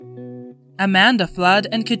Amanda Flood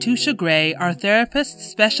and Katusha Gray are therapists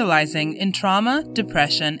specializing in trauma,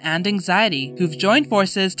 depression, and anxiety who've joined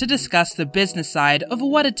forces to discuss the business side of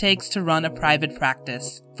what it takes to run a private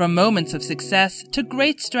practice. From moments of success to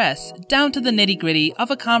great stress, down to the nitty-gritty of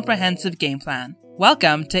a comprehensive game plan.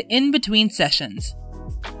 Welcome to In Between Sessions.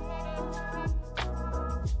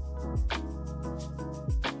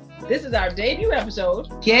 This is our debut episode.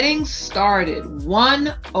 Getting Started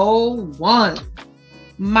 101.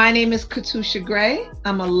 My name is Katusha Gray.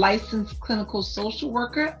 I'm a licensed clinical social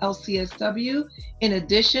worker, LCSW. In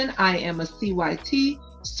addition, I am a CYT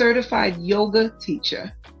certified yoga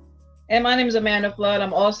teacher. And my name is Amanda Flood.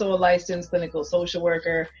 I'm also a licensed clinical social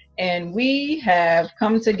worker. And we have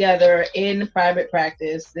come together in private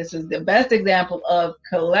practice. This is the best example of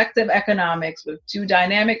collective economics with two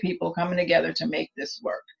dynamic people coming together to make this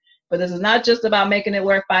work. But this is not just about making it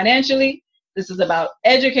work financially. This is about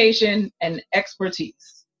education and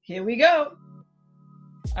expertise. Here we go.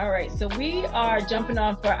 All right, so we are jumping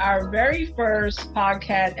on for our very first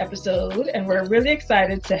podcast episode, and we're really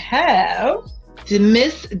excited to have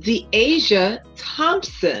Miss Deasia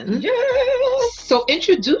Thompson. Yes. So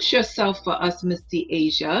introduce yourself for us, Miss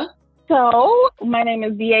Deasia. So my name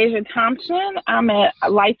is Deasia Thompson. I'm a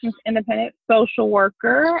licensed independent social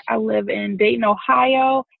worker. I live in Dayton,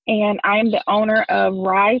 Ohio, and I'm the owner of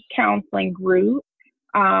Rise Counseling Group.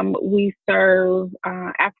 We serve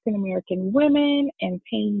African-American women and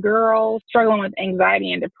teen girls struggling with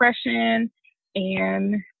anxiety and depression,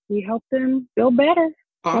 and we help them feel better.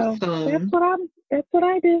 Awesome. So that's what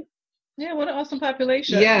I do. Yeah, what an awesome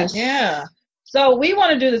population. Yes. Yeah. So we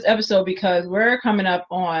want to do this episode because we're coming up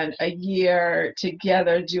on a year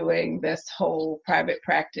together doing this whole private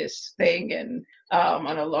practice thing and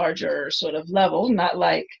on a larger sort of level, not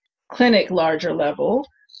like clinic larger level.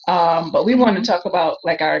 But we want to talk about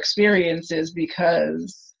like our experiences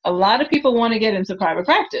because a lot of people want to get into private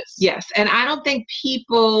practice. Yes, and I don't think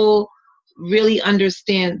people really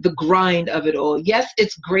understand the grind of it all. Yes,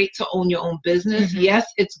 it's great to own your own business. Mm-hmm. Yes,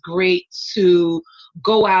 it's great to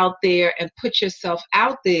go out there and put yourself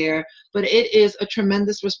out there, but it is a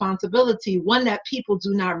tremendous responsibility, one that people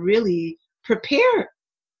do not really prepare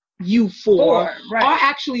you for right. or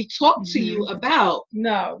actually talk to you about.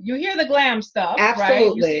 No, you hear the glam stuff, Absolutely.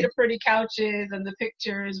 right? You see the pretty couches and the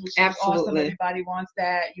pictures, which is awesome. Everybody wants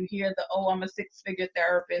that. You hear the, oh, I'm a six-figure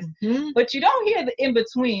therapist. Mm-hmm. But you don't hear the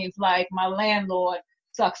in-betweens, like my landlord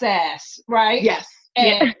sucks ass, right? Yes.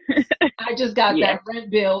 And I just got that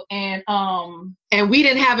rent bill, and we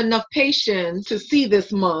didn't have enough patience to see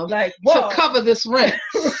this month, like, to cover this rent.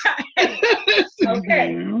 Right.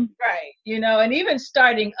 Okay. Right. You know, and even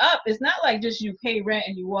starting up, it's not like just you pay rent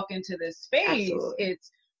and you walk into this space. Absolutely. It's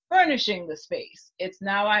furnishing the space. It's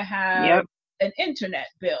now I have an internet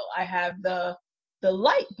bill. I have the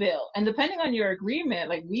light bill. And depending on your agreement,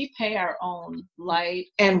 like we pay our own light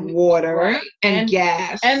and water, right? and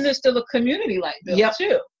gas. And there's still a community light bill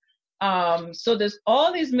too. So there's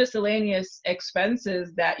all these miscellaneous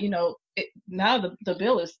expenses that, you know, now the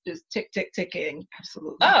bill is ticking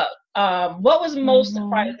Absolutely up. What was most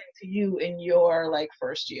surprising to you in your like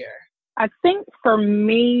first year? I think for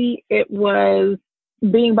me, it was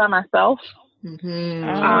being by myself.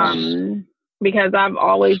 Because I've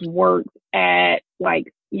always worked at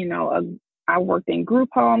like, you know, I worked in group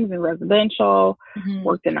homes and residential,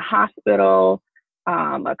 worked in a hospital,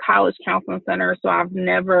 a college counseling center. So I've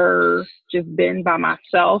never just been by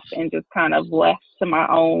myself and just kind of left to my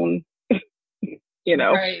own, you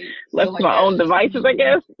know, left so like to my own devices, I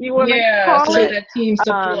guess you want to call it. That team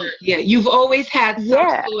support. You've always had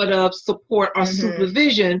some sort of support or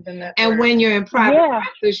supervision. And when you're in private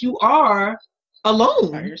practice, you are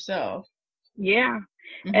alone by yourself. Yeah.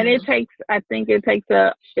 And I think it takes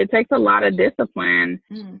a lot of discipline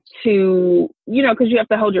to, you know, because you have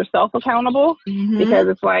to hold yourself accountable because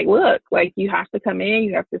it's like, look, like you have to come in,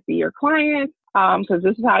 you have to see your clients because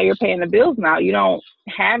this is how you're paying the bills now. You don't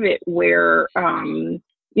have it where,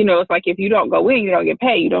 you know, it's like if you don't go in, you don't get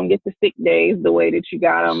paid. You don't get the sick days the way that you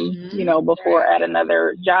got them, you know, before at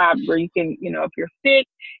another job where you can, you know, if you're sick,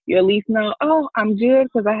 you at least know, oh, I'm good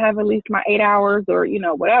because I have at least my 8 hours or, you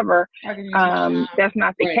know, whatever. That's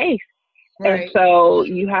not the case. And so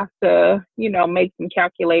you have to, you know, make some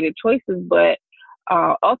calculated choices. But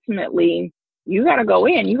ultimately, you got to go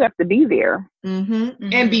in. You have to be there.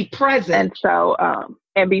 And be present. And so,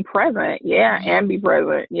 and be present. Yeah. And be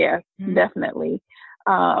present. Yes, definitely.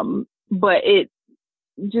 But it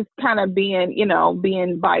just kind of being, you know,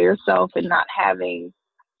 being by yourself and not having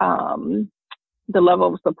the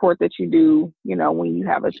level of support that you do, you know, when you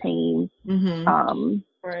have a team,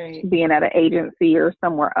 being at an agency or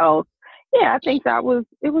somewhere else. Yeah, I think it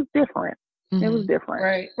was different. It was different.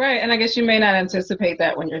 Right. And I guess you may not anticipate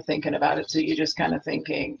that when you're thinking about it, so you're just kind of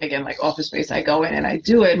thinking, again, like Office Space, I go in and I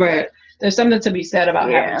do it. Right. But there's something to be said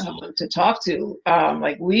about having someone to talk to.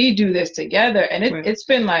 Like we do this together, and it's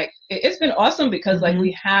been awesome because like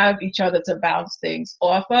we have each other to bounce things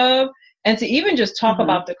off of, and to even just talk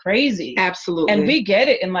about the crazy. Absolutely. And we get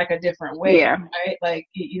it in like a different way, Yeah. right? Like,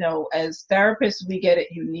 as therapists, we get it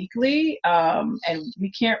uniquely, and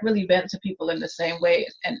we can't really vent to people in the same way.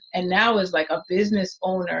 And now as like a business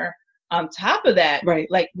owner on top of that,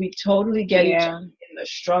 like we totally get each other in the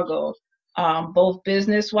struggle, both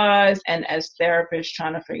business-wise and as therapists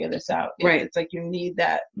trying to figure this out. It's like you need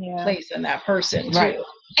that place and that person too.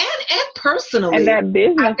 And personally. And that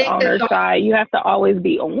business owner side, you have to always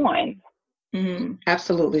be on.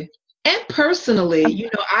 Absolutely. And personally,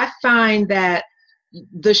 I find that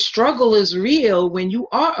the struggle is real when you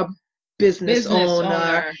are a business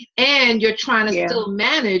owner and you're trying to still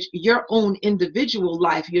manage your own individual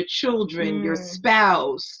life, your children, your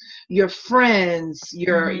spouse, your friends,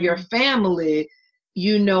 your family,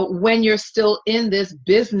 when you're still in this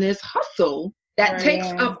business hustle that takes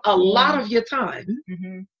up a lot of your time.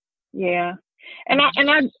 Yeah. And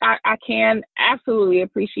I can absolutely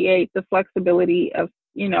appreciate the flexibility of,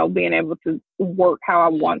 being able to work how I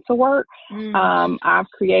want to work. I've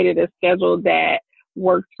created a schedule that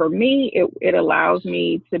works for me. It allows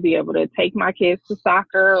me to be able to take my kids to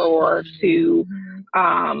soccer or to,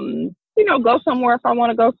 go somewhere if I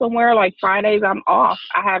want to go somewhere. Like Fridays, I'm off.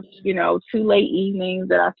 I have, 2 late evenings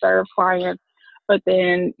that I serve clients. But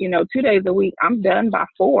then, 2 days a week, I'm done by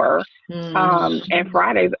 4. And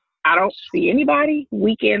Fridays, I don't see anybody.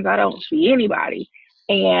 Weekends, I don't see anybody.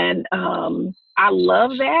 And I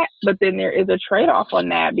love that. But then there is a trade-off on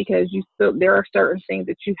that because there are certain things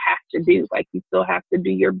that you have to do. Like you still have to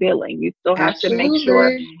do your billing. You still have to make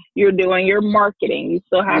sure you're doing your marketing. You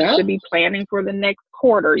still have to be planning for the next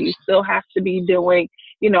quarter. You still have to be doing,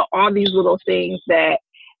 all these little things that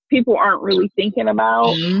people aren't really thinking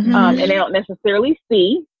about and they don't necessarily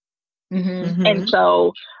see. And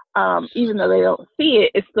so even though they don't see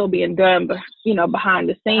it, it's still being done, but behind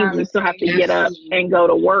the scenes, you still have to get up and go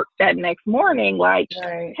to work that next morning. Like,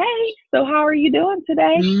 hey, so how are you doing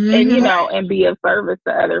today? And and be of service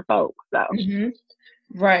to other folks. So,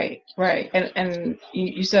 right. And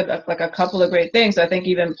you said like a couple of great things. I think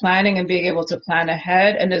even planning and being able to plan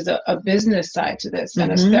ahead, and there's a business side to this.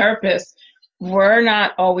 And as therapists, we're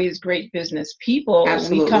not always great business people.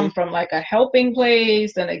 We come from like a helping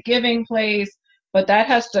place and a giving place. But that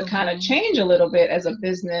has to kind of change a little bit as a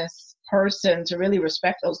business person to really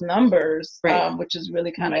respect those numbers, which is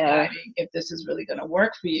really kind of guiding if this is really going to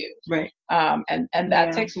work for you. And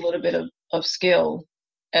that takes a little bit of skill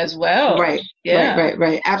as well. Right.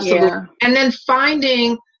 Absolutely. Yeah. And then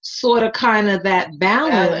finding sort of kind of that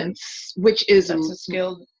balance. Which is a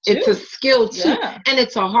skill too. It's a skill too. And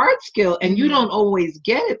it's a hard skill. And you don't always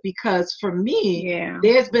get it because for me,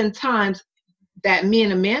 there's been times that me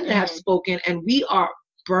and Amanda have spoken, and we are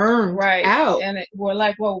burned out. And we're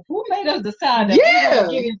like, well, who made us decide that we're going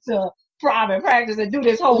to get into private practice and do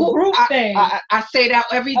this whole group thing? I say that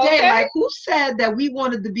every day. Like, who said that we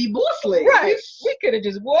wanted to be boss ladies? Right. We could have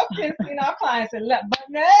just walked in, seen our clients, and left, but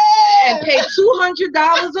no. And paid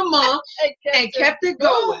 $200 a month and kept it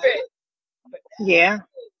going. Yeah.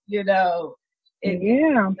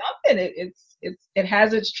 It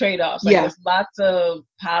has its trade-offs. Like there's lots of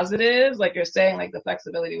positives, like you're saying, like the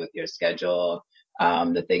flexibility with your schedule,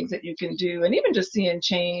 the things that you can do, and even just seeing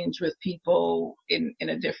change with people in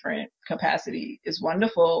a different capacity is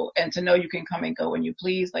wonderful. And to know you can come and go when you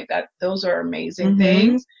please, like that, those are amazing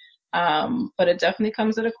things. But it definitely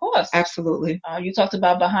comes at a cost. Absolutely. You talked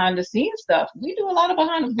about behind the scenes stuff. We do a lot of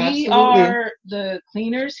we are the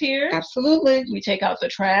cleaners here. Absolutely. We take out the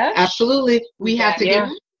trash. Absolutely. We have to get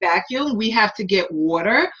vacuum. We have to get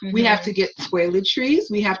water. We have to get toiletries.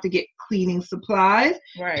 We have to get cleaning supplies.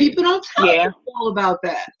 People don't tell you all about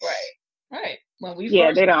that. Right. When we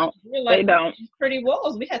they don't. They don't. Pretty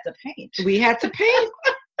walls. We had to paint.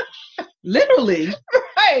 Literally.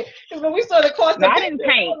 Right. Because when we saw the cost I didn't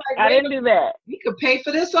paint. I didn't do that. We could pay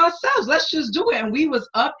for this ourselves. Let's just do it. And we was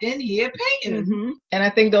up in here painting. And I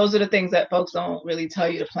think those are the things that folks don't really tell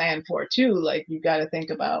you to plan for too. Like you got to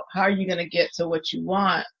think about how are you going to get to what you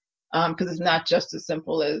want? Because it's not just as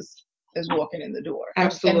simple as walking in the door.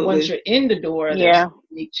 Absolutely. And once you're in the door, there's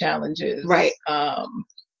unique challenges.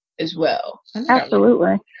 As well.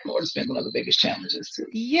 Absolutely. It's been one of the biggest challenges too.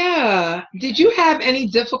 Yeah. Did you have any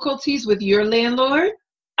difficulties with your landlord?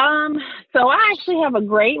 So I actually have a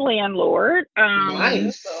great landlord.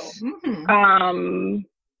 Nice.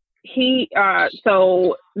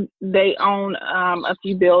 So they own a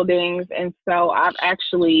few buildings, and so I've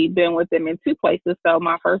actually been with them in two places. So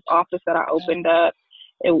my first office that I opened up,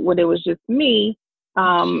 when it was just me,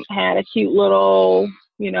 had a cute little,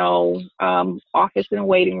 office and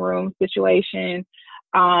waiting room situation.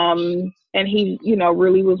 And he,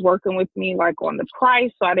 really was working with me like on the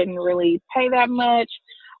price, so I didn't really pay that much.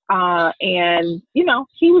 And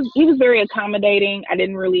he was very accommodating. I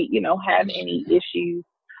didn't really, have any issues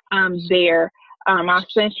there. I've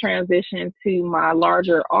since transitioned to my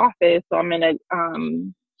larger office, so I'm in a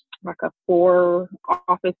like a 4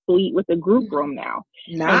 office suite with a group room now.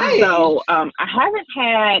 Nice. And so I haven't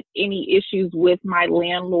had any issues with my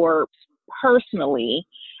landlord personally.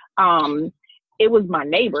 It was my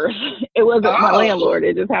neighbors. It wasn't my landlord.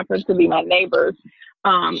 It just happened to be my neighbors.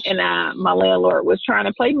 And my landlord was trying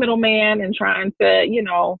to play middleman and trying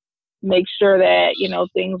to, make sure that,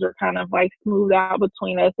 things are kind of like smoothed out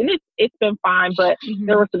between us. And it's been fine, but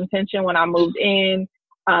there was some tension when I moved in,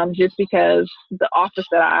 just because the office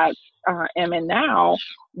that I am in now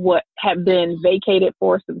had been vacated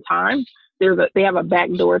for some time. They have a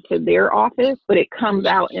back door to their office, but it comes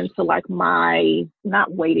out into like my,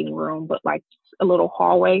 not waiting room, but like a little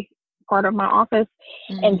hallway part of my office.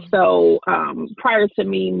 And so prior to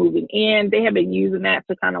me moving in, they had been using that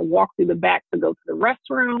to kind of walk through the back to go to the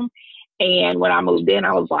restroom. And when I moved in,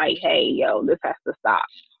 I was like, hey, yo, this has to stop.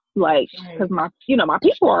 Like, because my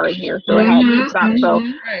people are in here, so it has to stop. So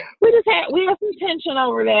we had some tension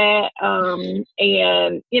over that.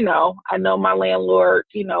 And, I know my landlord,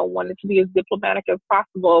 wanted to be as diplomatic as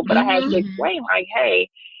possible, but I had to explain like, hey,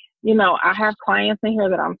 I have clients in here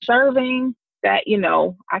that I'm serving that,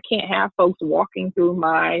 I can't have folks walking through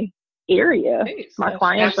my area. My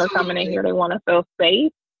clients are coming in here. They want to feel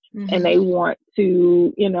safe and they want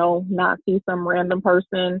to, not see some random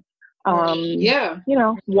person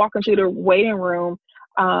walking through the waiting room.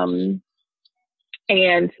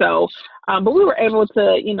 And so, but we were able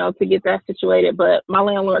to, to get that situated. But my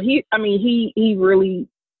landlord, he really,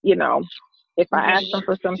 if I ask him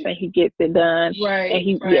for something, he gets it done. Right. And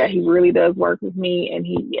he really does work with me. And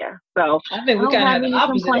so I think we kind of had the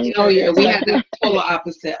opposite. Oh yeah, we had the polar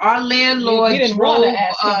opposite. Our landlord drove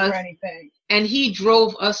us for anything. And he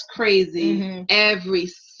drove us crazy every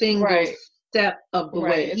single step of the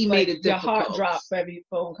way. He made it difficult. Your heart dropped for every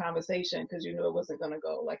phone conversation because you knew it wasn't going to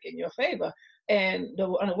go like in your favor. And the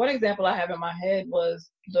one example I have in my head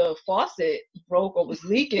was the faucet broke or was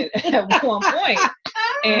leaking at one point.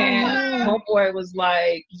 And homeboy was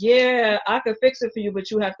like, yeah, I could fix it for you,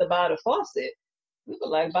 but you have to buy the faucet. We were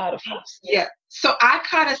like, buy the faucet. Yeah. So I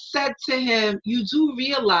kind of said to him, you do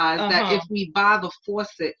realize that if we buy the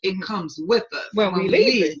faucet, it comes with us when we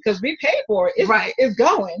leave, because we pay for it. It's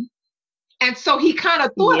going. And so he kind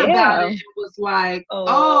of thought about it and was like,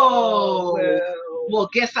 well,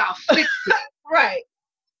 guess I'll fix it. Right.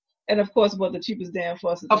 And of course, the cheapest damn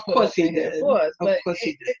faucet. Of course he did. But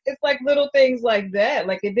it's like little things like that.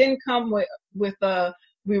 Like it didn't come with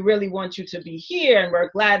we really want you to be here and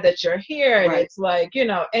we're glad that you're here. And it's like,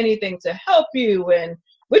 anything to help you, and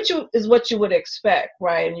which is what you would expect,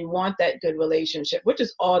 right? And you want that good relationship, which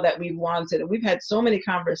is all that we wanted. And we've had so many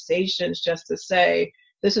conversations just to say,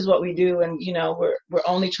 this is what we do, and we're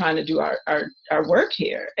only trying to do our work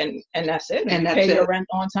here, and that's it. And pay your rent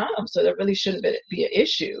on time, so that really shouldn't be an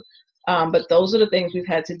issue. But those are the things we've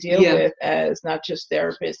had to deal with as not just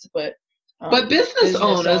therapists, but business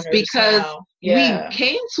owners, because we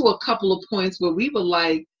came to a couple of points where we were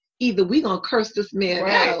like, either we gonna curse this man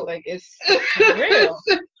out, like it's real,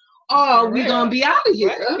 or we gonna be out of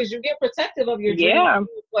here, because you get protective of your dream,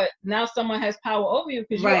 but now someone has power over you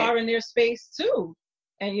because you are in their space too.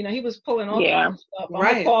 And he was pulling all that stuff. I'm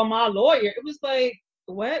gonna call my lawyer. It was like,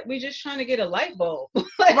 what? We just trying to get a light bulb.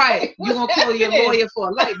 Like, you're gonna call your lawyer for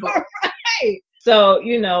a light bulb. Right. So,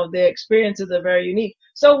 the experiences are very unique.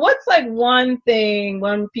 So what's like one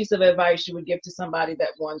piece of advice you would give to somebody that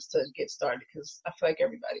wants to get started? Because I feel like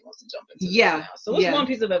everybody wants to jump into this now. So what's one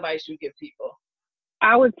piece of advice you give people?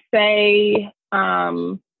 I would say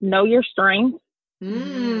know your strengths.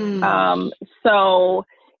 So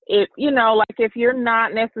if if you're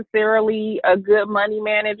not necessarily a good money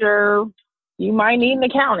manager, you might need an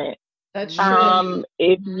accountant. That's true.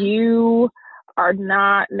 If you are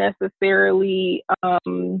not necessarily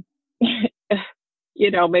maybe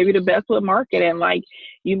the best with marketing, like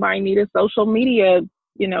you might need a social media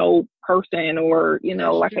person, or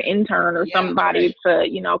like an intern or somebody to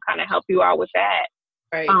kind of help you out with that.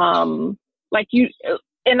 Right.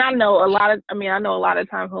 and I know a lot of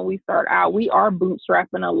times when we start out, we are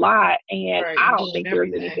bootstrapping a lot, and Right. I don't think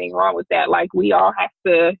there's anything wrong with that. Like, we all have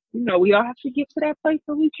to, get to that place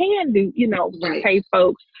where we can do, Right. pay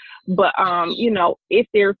folks. But, if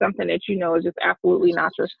there's something that is just absolutely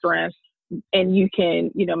not your strength, and you can,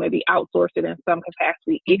 maybe outsource it in some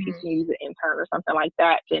capacity, if you can use an intern or something like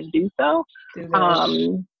that, then do so.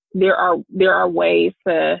 There are ways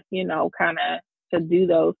to, kind of to do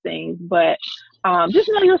those things, but just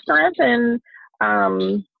know your strengths, and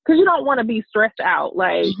because you don't want to be stressed out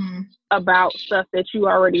about stuff that you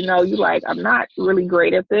already know. You like, I'm not really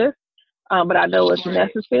great at this, but I know it's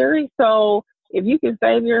necessary. So if you can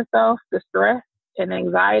save yourself the stress and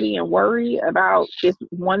anxiety and worry about this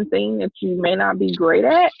one thing that you may not be great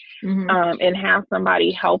at, and have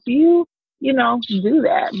somebody help you, do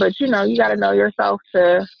that. But you got to know yourself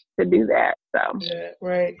to do that. So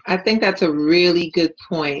right. I think that's a really good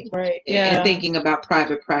point. Right. Yeah. And thinking about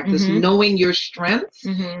private practice, knowing your strengths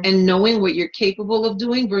and knowing what you're capable of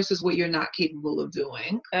doing versus what you're not capable of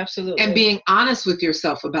doing. Absolutely. And being honest with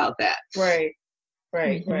yourself about that. Right.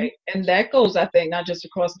 Right. Right. And that goes, I think, not just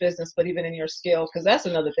across business, but even in your skill, because that's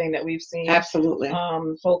another thing that we've seen. Absolutely.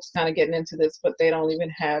 Folks kind of getting into this, but they don't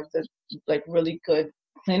even have the really good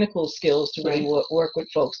clinical skills to really work with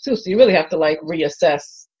folks too. So you really have to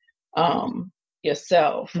reassess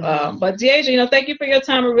yourself. But Deasia, thank you for your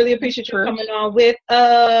time. I really appreciate you coming on with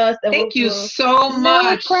us. Thank you so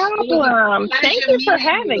much. No problem. Thank you for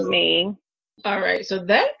having me. All right, so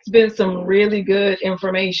that's been some really good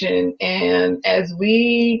information, and as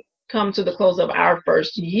we come to the close of our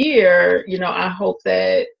first year, I hope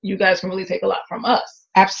that you guys can really take a lot from us.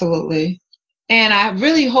 Absolutely. And I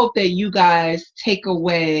really hope that you guys take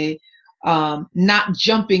away not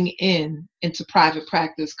jumping into private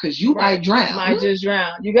practice, because you might drown. Might just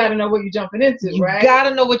drown. You got to know what you're jumping into, right? You got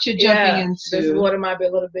to know what you're jumping into. This water might be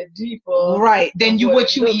a little bit deeper, right? Than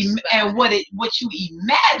what you imagined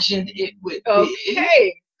it would be.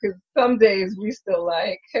 Okay, because some days we still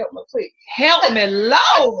help me, please. Help me,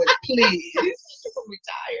 Lord, please. I'm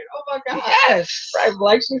retired. Oh my God. Yes. Right.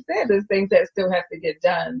 Like she said, there's things that still have to get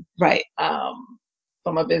done. Right.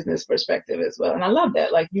 From a business perspective as well. And I love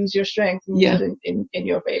that. Use your strength in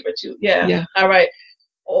your favor too. Yeah. All right.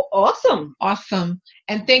 Awesome.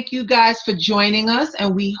 And thank you guys for joining us.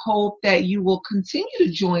 And we hope that you will continue to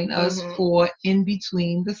join us for In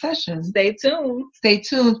Between the Sessions. Stay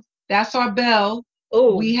tuned. That's our bell.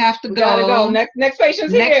 Ooh, we have to go. Gotta go. Next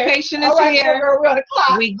patient's here. Next patient is here. We're on the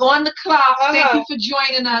clock. We go on the clock. Thank you for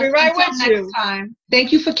joining us. Be right with Until next time.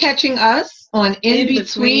 Thank you for catching us on In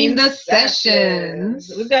Between the Sessions.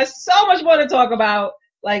 We've got so much more to talk about,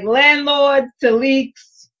 landlords to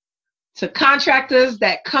leaks, to contractors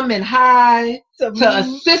that come in high, to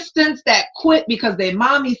assistants that quit because their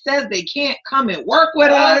mommy says they can't come and work with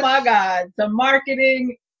us. Oh my God. To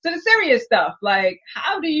marketing, to the serious stuff.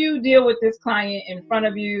 How do you deal with this client in front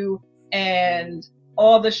of you and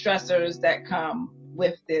all the stressors that come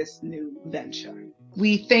with this new venture?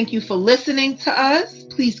 We thank you for listening to us.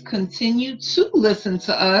 Please continue to listen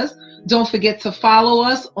to us. Don't forget to follow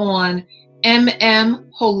us on MM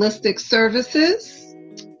Holistic Services.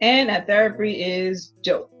 And at Therapy is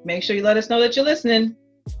Dope. Make sure you let us know that you're listening.